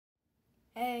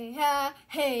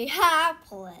Hey,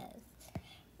 hapless.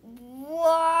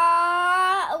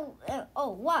 What?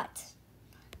 Oh, what?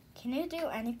 Can you do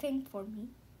anything for me?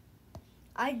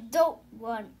 I don't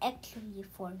want actually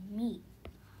for me.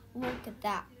 Look at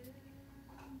that.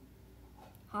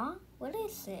 Huh? What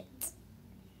is it?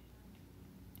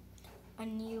 A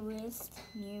newest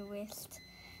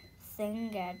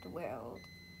thing at world.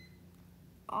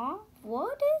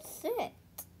 What is it?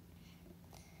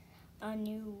 A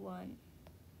new one.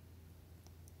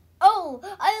 Oh,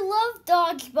 I love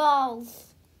dodgeballs.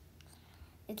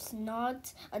 It's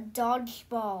not a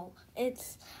dodgeball.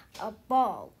 It's a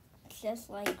ball. Just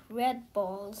like red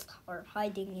balls are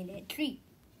hiding in a tree.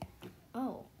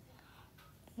 Oh,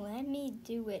 let me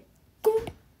do it.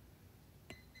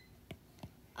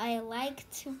 I like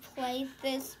to play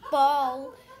this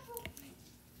ball.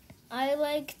 I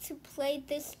like to play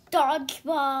this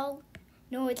dodgeball.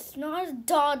 No, it's not a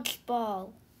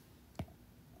dodgeball.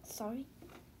 Sorry.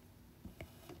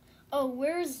 Oh,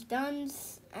 where's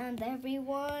Duns and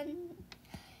everyone?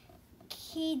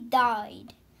 He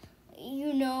died.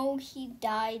 You know, he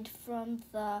died from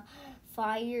the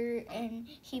fire and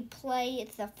he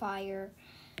played the fire.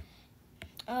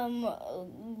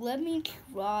 Let me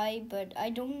try, but I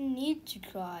don't need to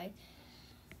try.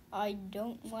 I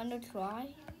don't want to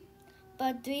try.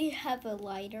 But do you have a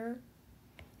lighter?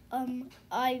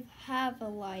 I have a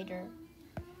lighter.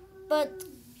 But,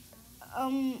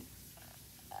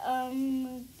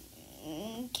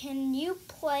 can you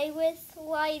play with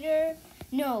lighter?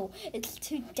 No, it's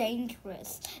too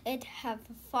dangerous. It have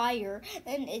fire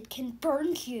and it can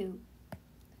burn you.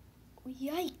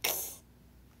 Yikes.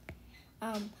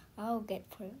 I'll get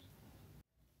proof.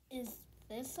 Is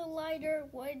this a lighter?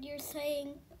 What you're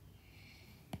saying?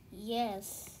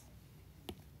 Yes.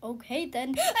 Okay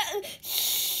then.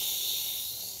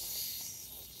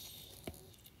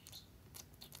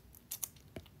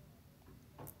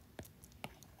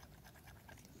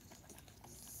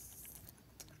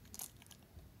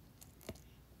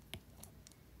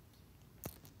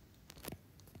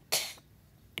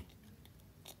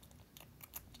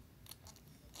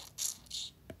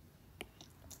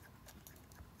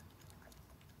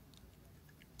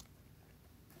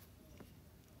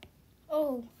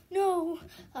 Oh, no,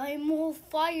 I'm on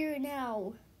fire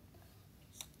now.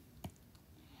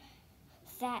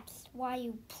 That's why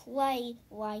you play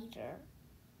lighter.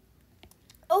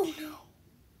 Oh, no.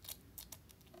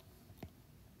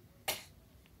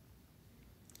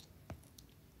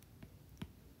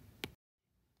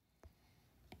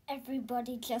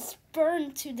 Everybody just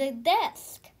burned to the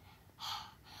desk.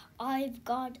 I've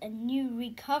got a new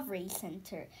recovery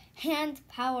center,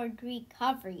 hand-powered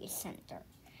recovery center.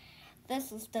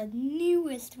 This is the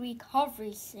newest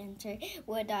recovery center.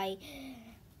 Would I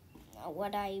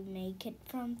make it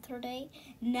from today?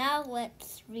 Now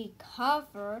let's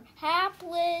recover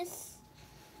hapless.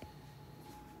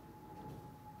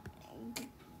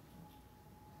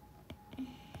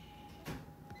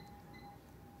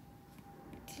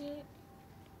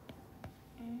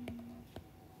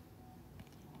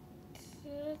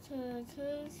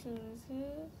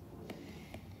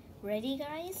 Ready,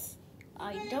 guys?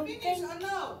 I don't think.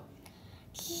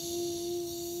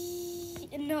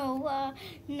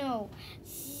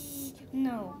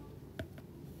 No.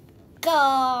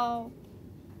 Go.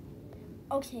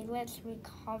 Okay, let's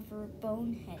recover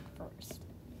Bonehead first.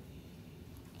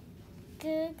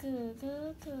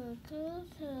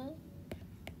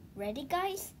 Ready,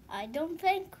 guys? I don't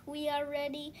think we are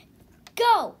ready.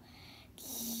 Go.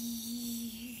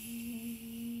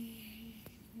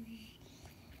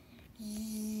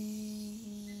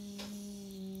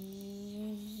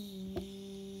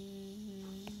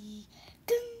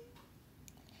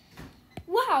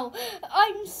 Wow,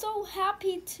 I'm so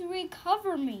happy to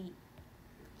recover me.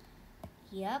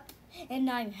 Yep, and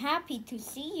I'm happy to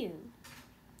see you.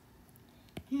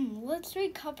 Let's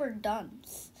recover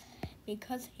Dunce,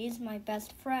 because he's my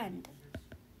best friend.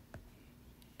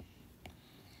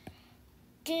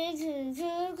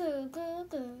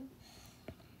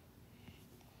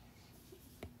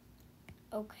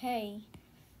 Okay.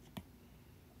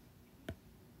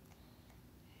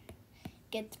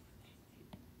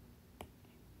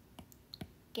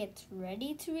 Get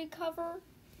ready to recover?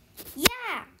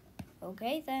 Yeah!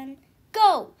 Okay then,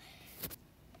 go!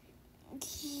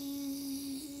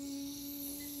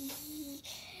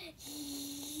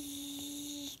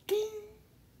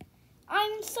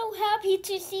 I'm so happy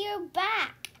to see you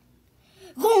back.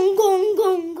 Gong, gong,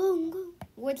 gong, gong, gong.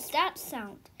 What's that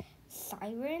sound?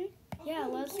 Siren? Yeah,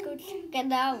 let's go check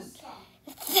it out.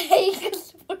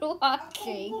 Thanks for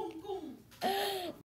watching.